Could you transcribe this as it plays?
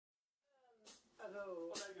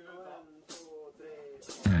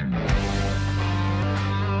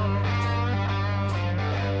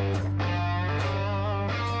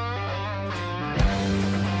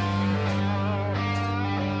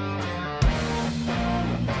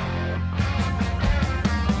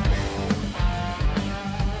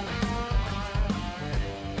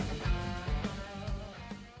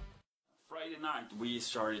Friday night we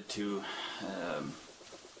started to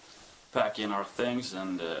pack in our things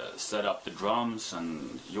and set up the drums,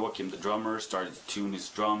 and Joachim the drummer started to tune his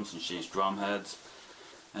drums and change drum heads,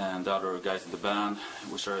 and the other guys in the band,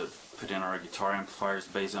 we started putting in our guitar amplifiers,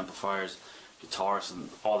 bass amplifiers, guitars and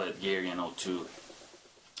all that gear, you know, to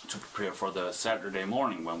prepare for the Saturday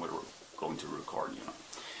morning when we were going to record, you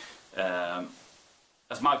know.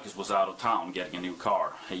 As Marcus was out of town getting a new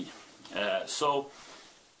car,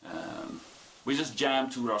 we just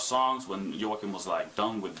jammed to our songs when Joachim was like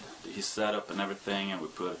done with his setup and everything, and we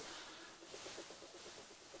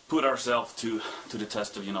put ourselves to the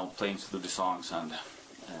test of, you know, playing through the songs, and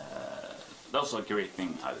that was a great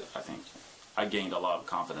thing. I think I gained a lot of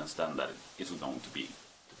confidence then that it was going to be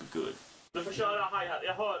good. Du får köra hi-hat.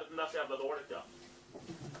 Jag hör den där så jävla dåligt, ja.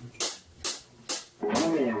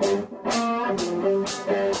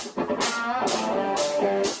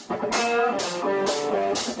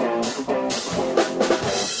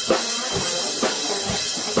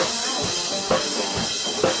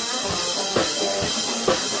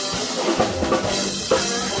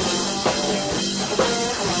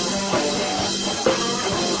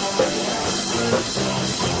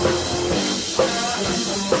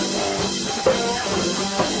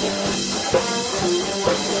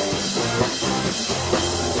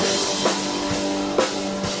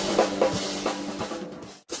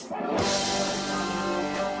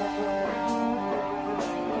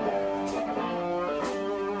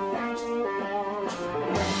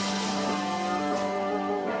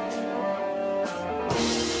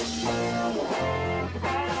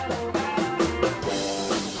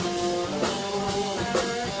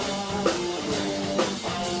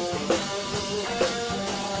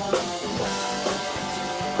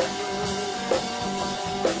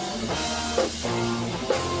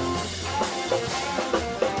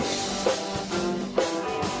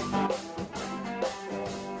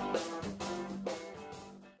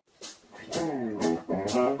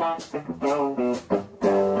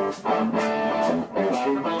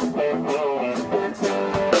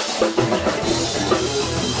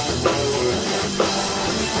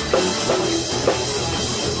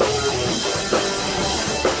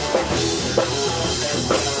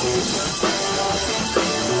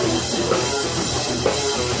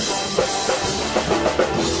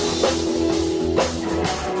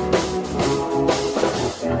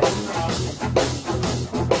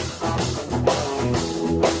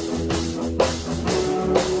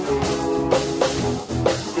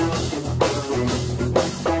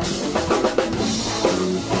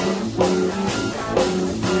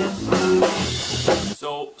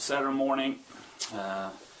 Saturday morning,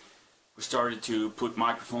 we started to put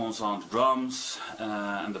microphones on the drums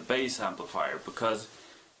and the bass amplifier, because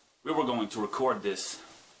we were going to record this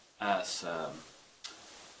as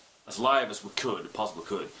live as we possibly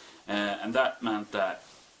could, and that meant that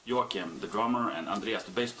Joachim, the drummer, and Andreas,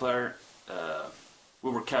 the bass player,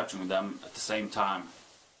 we were capturing them at the same time,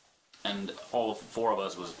 and all four of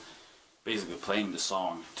us was basically playing the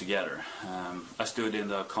song together. I stood in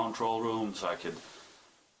the control room so I could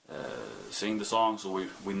sing the song, so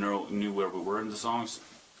we knew where we were in the songs,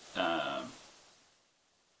 and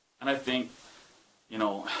I think, you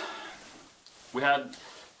know, we had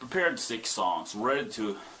prepared 6 songs, ready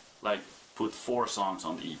to like put 4 songs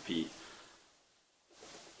on the EP,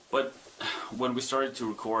 but when we started to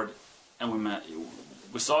record and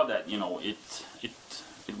we saw that, you know, it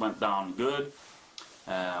went down good.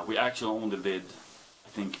 We actually only did, I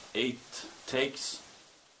think, 8 takes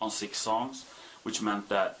on 6 songs, which meant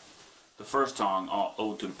that the first song,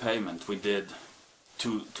 Ode to the Pavement, we did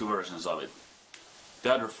two versions of it.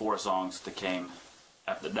 The other 4 songs that came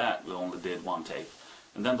after that, we only did 1 take.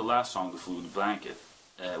 And then the last song, The Fluid Blanket,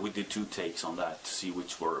 we did 2 takes on that to see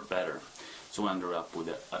which were better. So we ended up with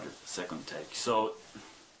the other second take. So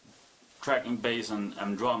tracking bass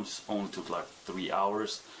and drums only took like 3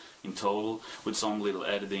 hours in total, with some little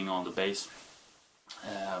editing on the bass.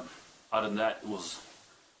 Other than that, it was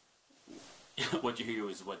what you hear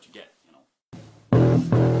is what you get, you know.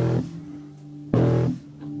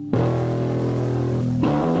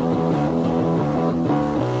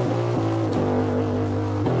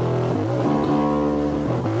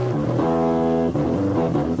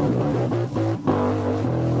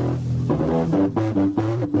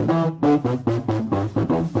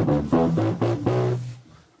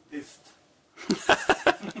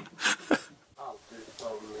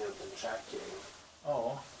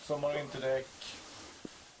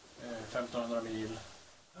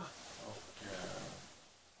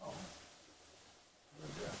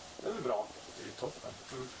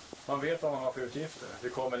 Man vet vad man har för utgifter. Det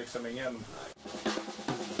kommer liksom ingen...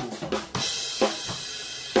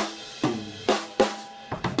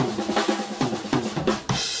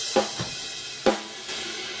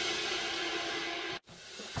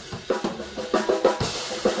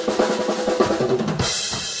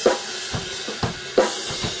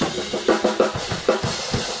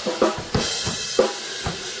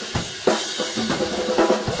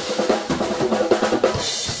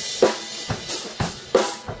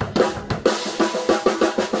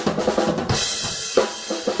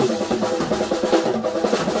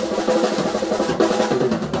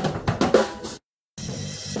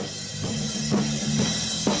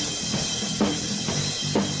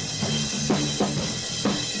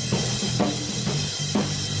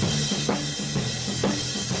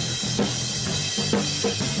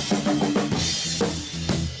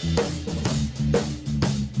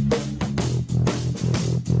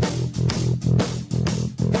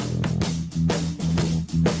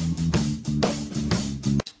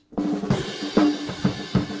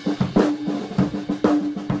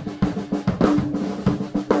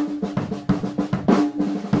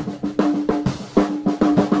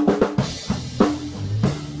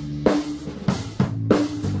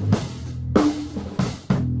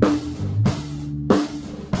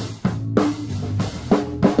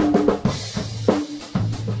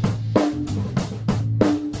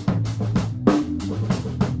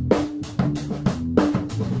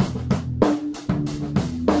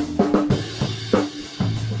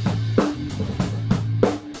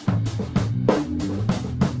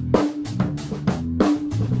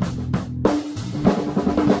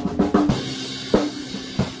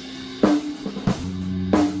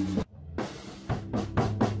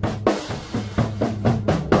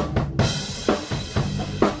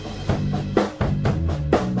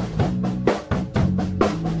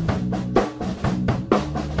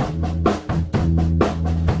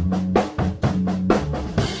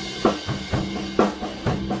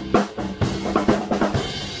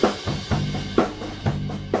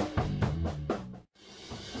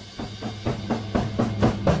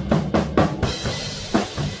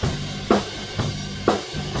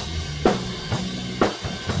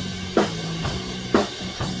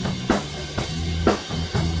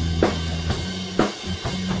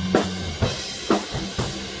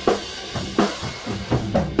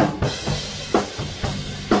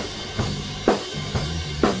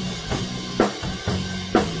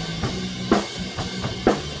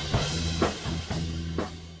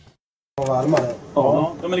 Varmare.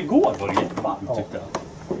 Ja, men igår var det jättevarmt tyckte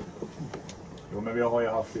jag. Jo, men vi har ju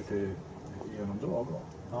haft lite genomdrag.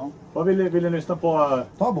 Ja. Vad vill ni lyssna på?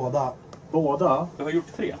 Ta båda. Båda? Jag har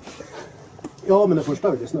gjort 3. Ja, men den första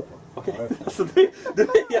vill jag lyssna på. Okej. Alltså det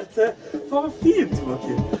är helt... Fan vad fint,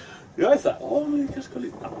 Maki. Jag är såhär, men jag kanske ska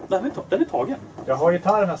lyssna. Den är tagen. Jag har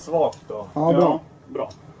gitarren här svagt då. Ja, bra.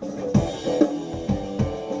 Bra.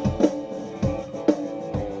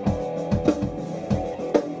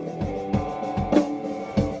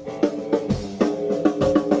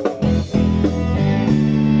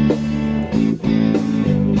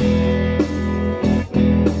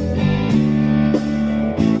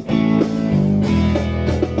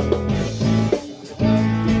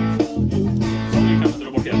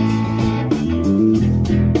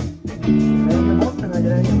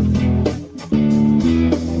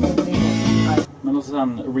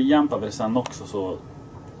 Reampar vi det sen också så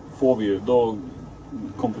får vi ju då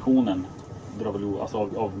kompressionen drar väl alltså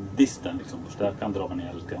av disten liksom, förstärkaren drar vi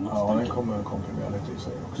ner lite grann. Ja, den kommer komprimera lite i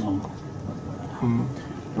sig också. Ja.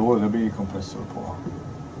 Jo, det blir kompressor på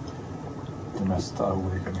det mesta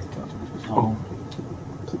olika mycket naturligtvis. Ja.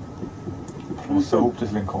 Man måste ihop det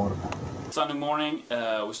till en korv. Sunday morning,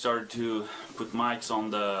 we started to put mics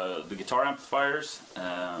on the guitar amplifiers.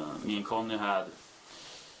 Me and Conny had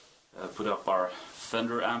put up our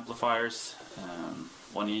Fender amplifiers,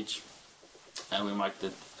 one each, and we mic'd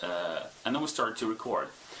it, and then we started to record.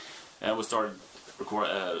 And we started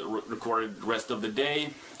recorded the rest of the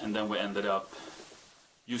day, and then we ended up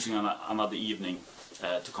using another evening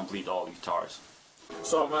to complete all the guitars.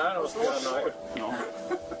 Samma här och spela live. Ja.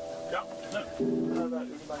 Ja.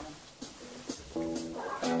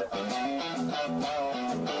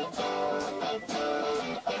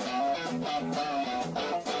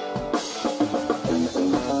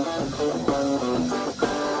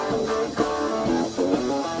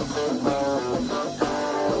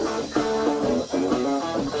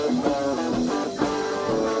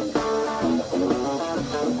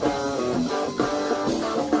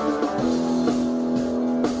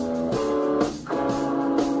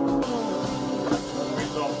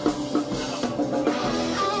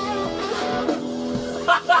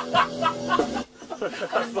 Ha ha ha!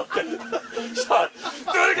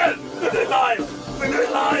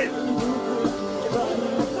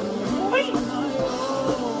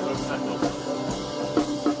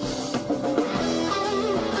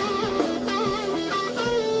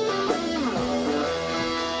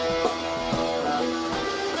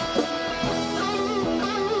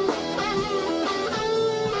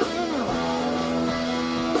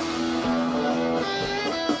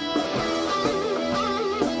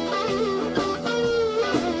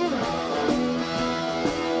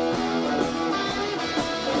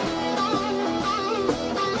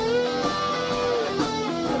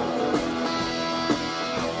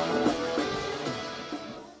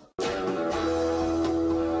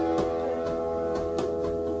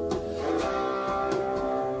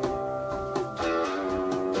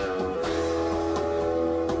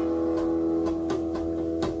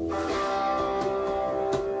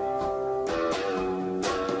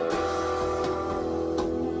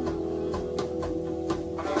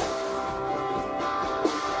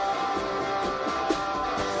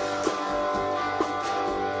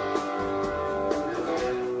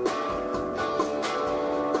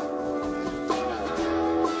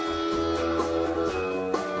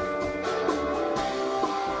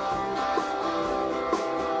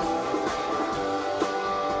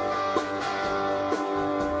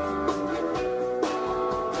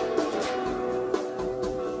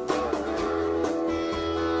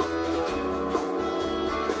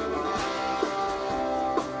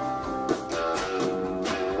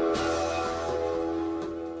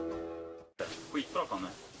 Skitbra Conny.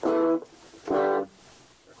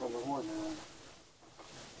 Jag kommer ihåg det.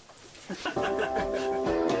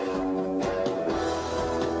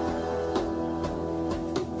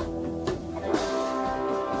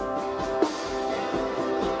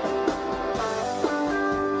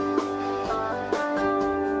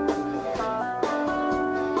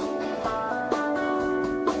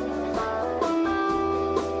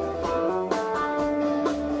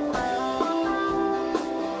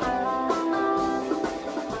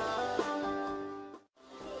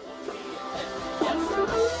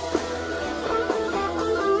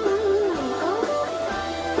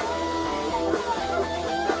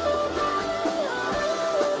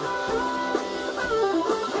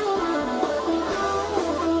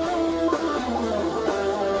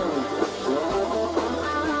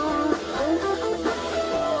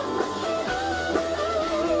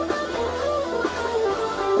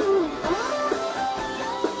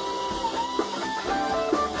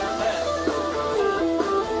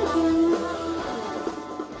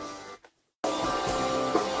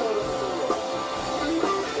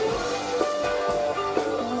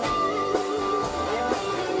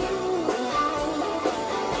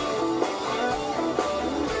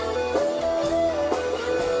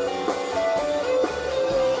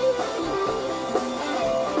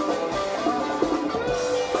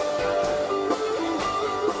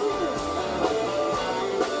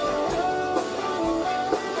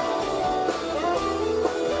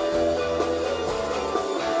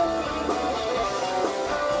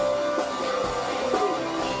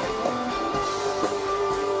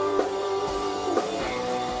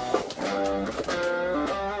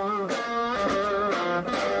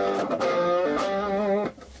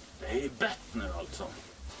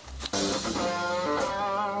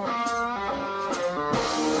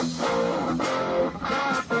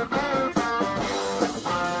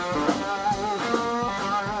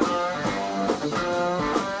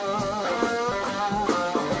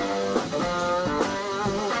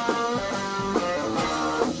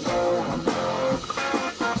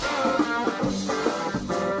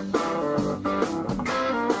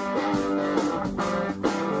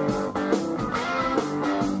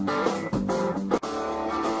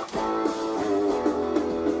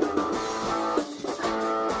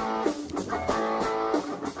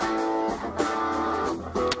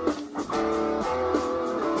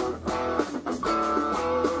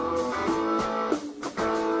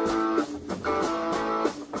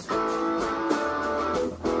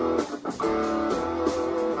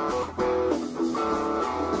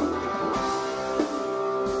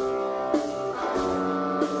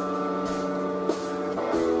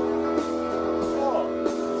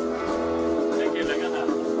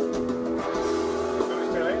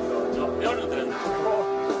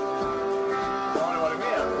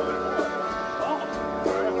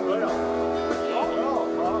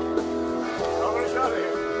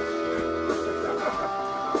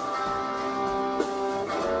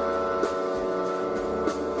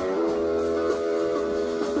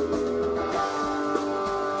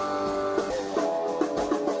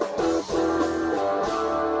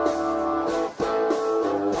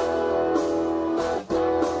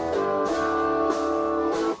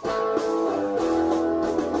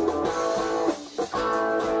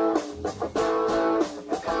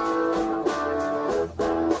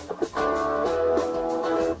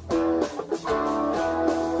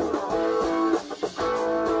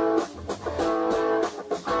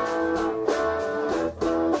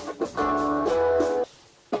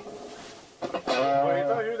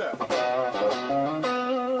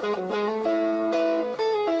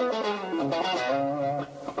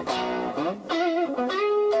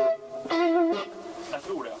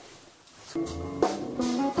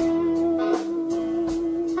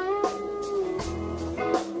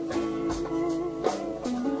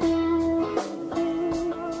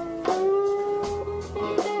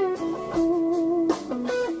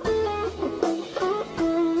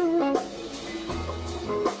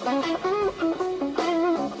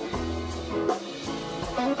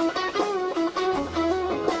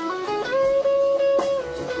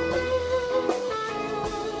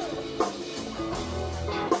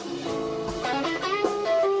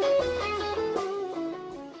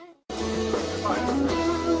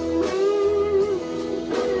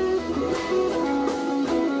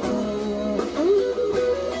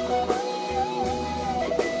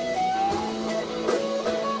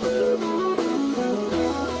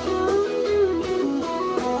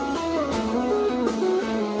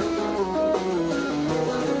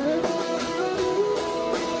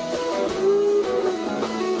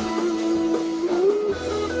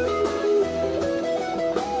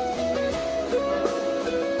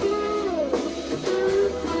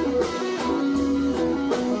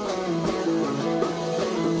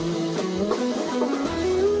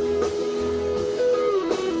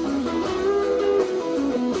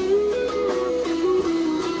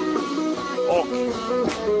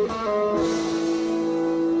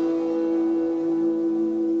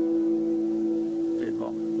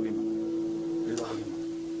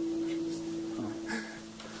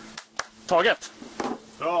 taget.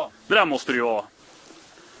 Bra. Det där måste det ju vara.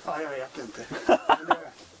 Ja, jag vet inte.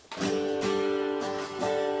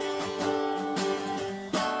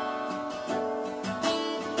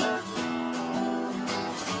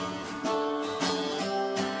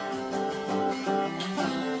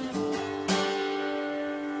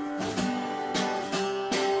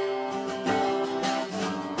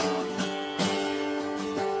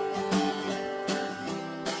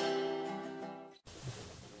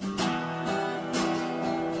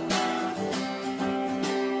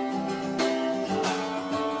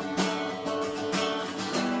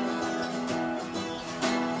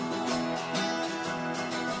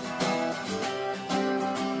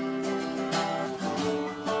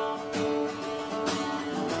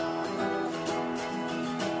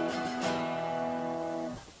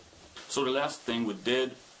 So the last thing we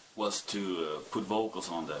did was to put vocals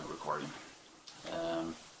on the recording.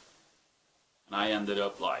 And I ended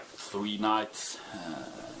up like 3 nights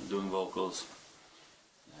doing vocals.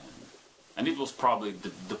 And it was probably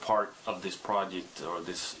the part of this project or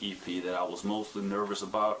this EP that I was mostly nervous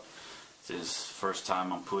about. This first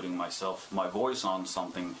time I'm putting my voice on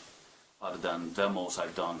something other than demos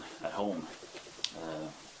I've done at home,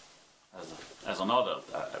 as an adult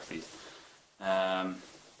at least.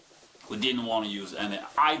 We didn't want to use any.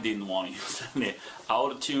 I didn't want to use any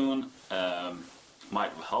auto-tune.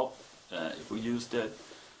 Might help if we used it,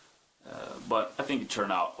 but I think it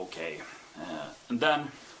turned out okay. And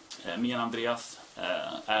then me and Andreas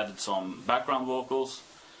added some background vocals,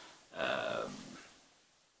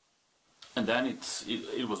 and then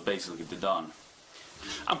it was basically done.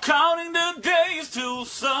 I'm counting the days till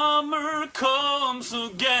summer comes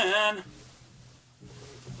again.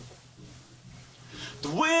 The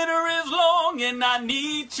winter is long and I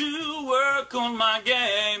need to work on my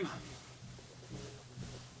game.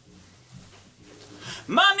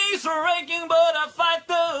 My knees are aching but I fight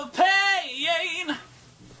the pain.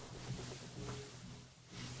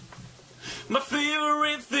 My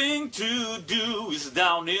favorite thing to do is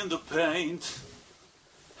down in the paint.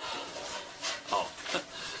 Ja.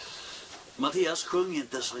 Mattias, sjung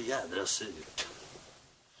inte så jädra surt.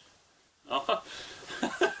 Ja.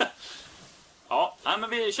 Ja, men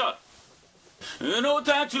vi kör. No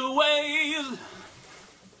time to waste.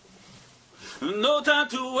 No time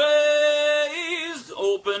to waste.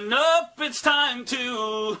 Open up, it's time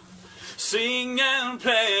to sing and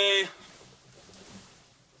play.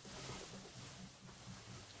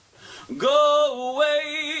 Go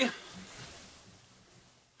away.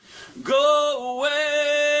 Go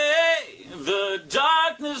away. The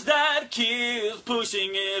darkness that keeps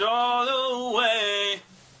pushing it all away.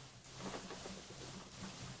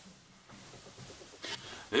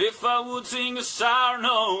 If I would sing a sour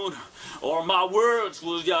note, or my words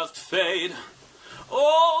would just fade.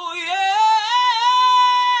 Oh yeah!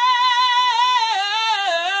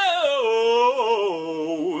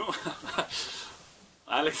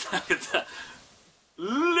 Alex,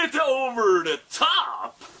 lite over the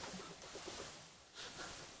top.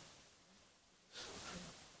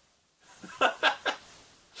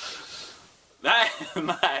 Nej,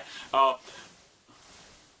 ja.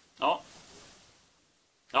 Ja.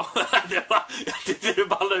 Ja, jag tyckte det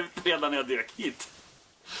ballade ut redan när jag dök hit.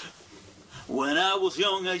 When I was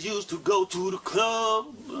young I used to go to the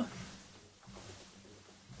club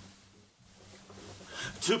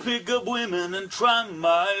to pick up women and try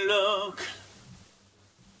my luck.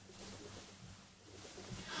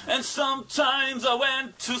 And sometimes I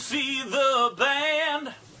went to see the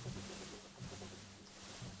band.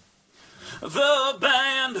 The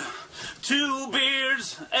band, 2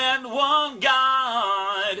 beers and 1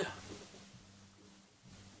 guide.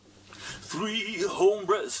 3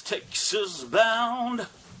 hombres Texas bound.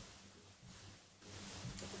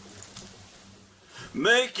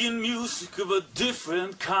 Making music of a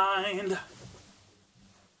different kind.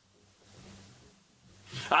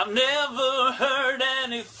 I've never heard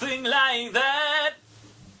anything like that.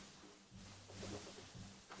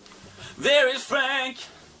 There is Frank.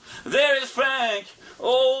 There is Frank,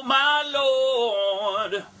 oh my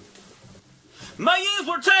Lord. My ears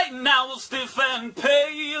were tight and I was stiff and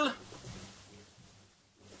pale.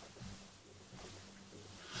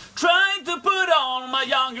 Trying to put on my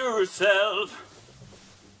younger self.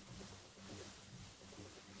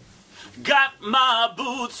 Got my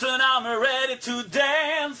boots and I'm ready to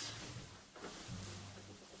dance.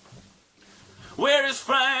 Where is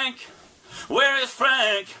Frank? Where is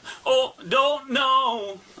Frank? Oh, don't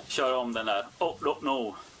know. Kör om den där. Oh, don't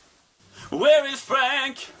know. Where is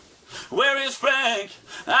Frank? Where is Frank?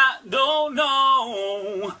 I don't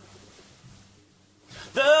know.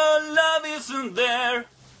 The love isn't there.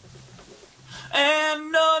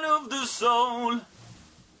 and none of the soul.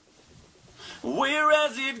 Where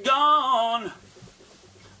has it gone?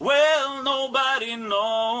 Well, nobody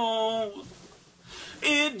knows.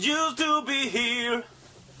 It used to be here,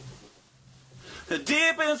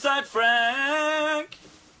 deep inside Frank,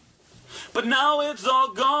 but now it's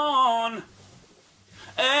all gone,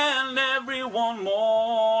 and everyone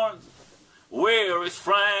mourns. Where is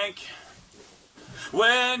Frank?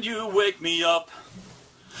 When you wake me up,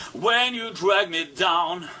 when you drag me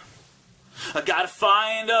down, I gotta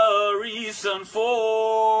find a reason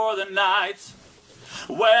for the nights.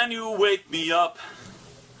 When you wake me up,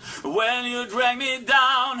 when you drag me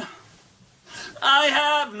down, I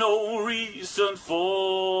have no reason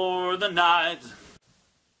for the night.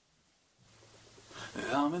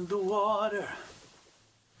 I'm in the water,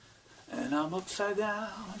 and I'm upside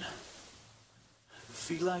down.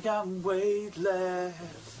 Feel like I'm weightless,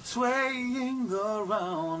 swaying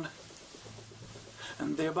around.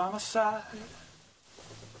 And there by my side,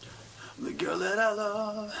 the girl that I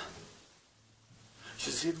love.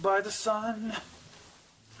 She's hid by the sun,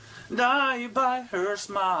 die by her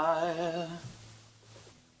smile.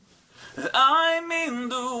 I'm in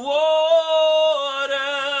the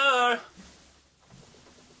water,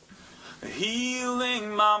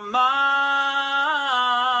 healing my mind.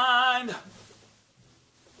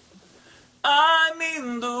 I'm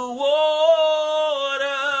in the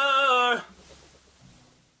water,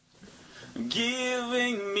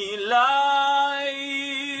 giving me life.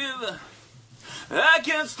 I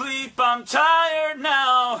can't sleep, I'm tired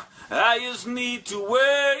now. I just need to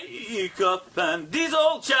wake up, and these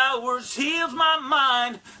old showers heals my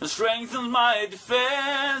mind and strengthens my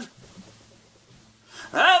defense.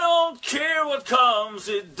 I don't care what comes,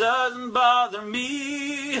 it doesn't bother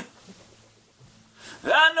me.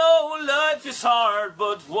 I know life is hard,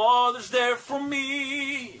 but water's there for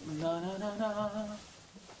me. Na, na, na, na.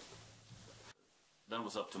 Then it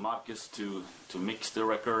was up to Marcus to mix the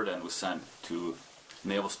record, and we sent to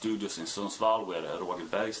Nevo Studios in Sundsvall, where Roger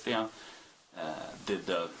Bergsten did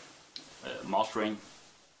the mastering,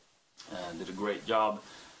 did a great job.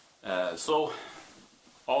 So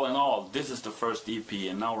all in all, this is the first EP,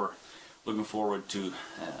 and now we're looking forward to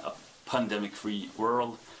a pandemic-free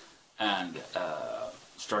world and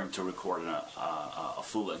starting to record a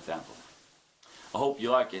full-length album. I hope you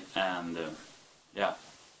like it, and yeah,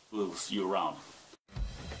 we'll see you around.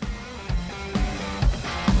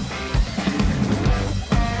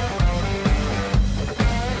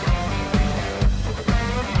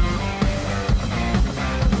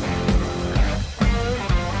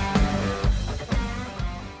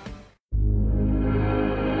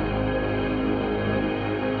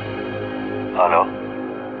 Hallå?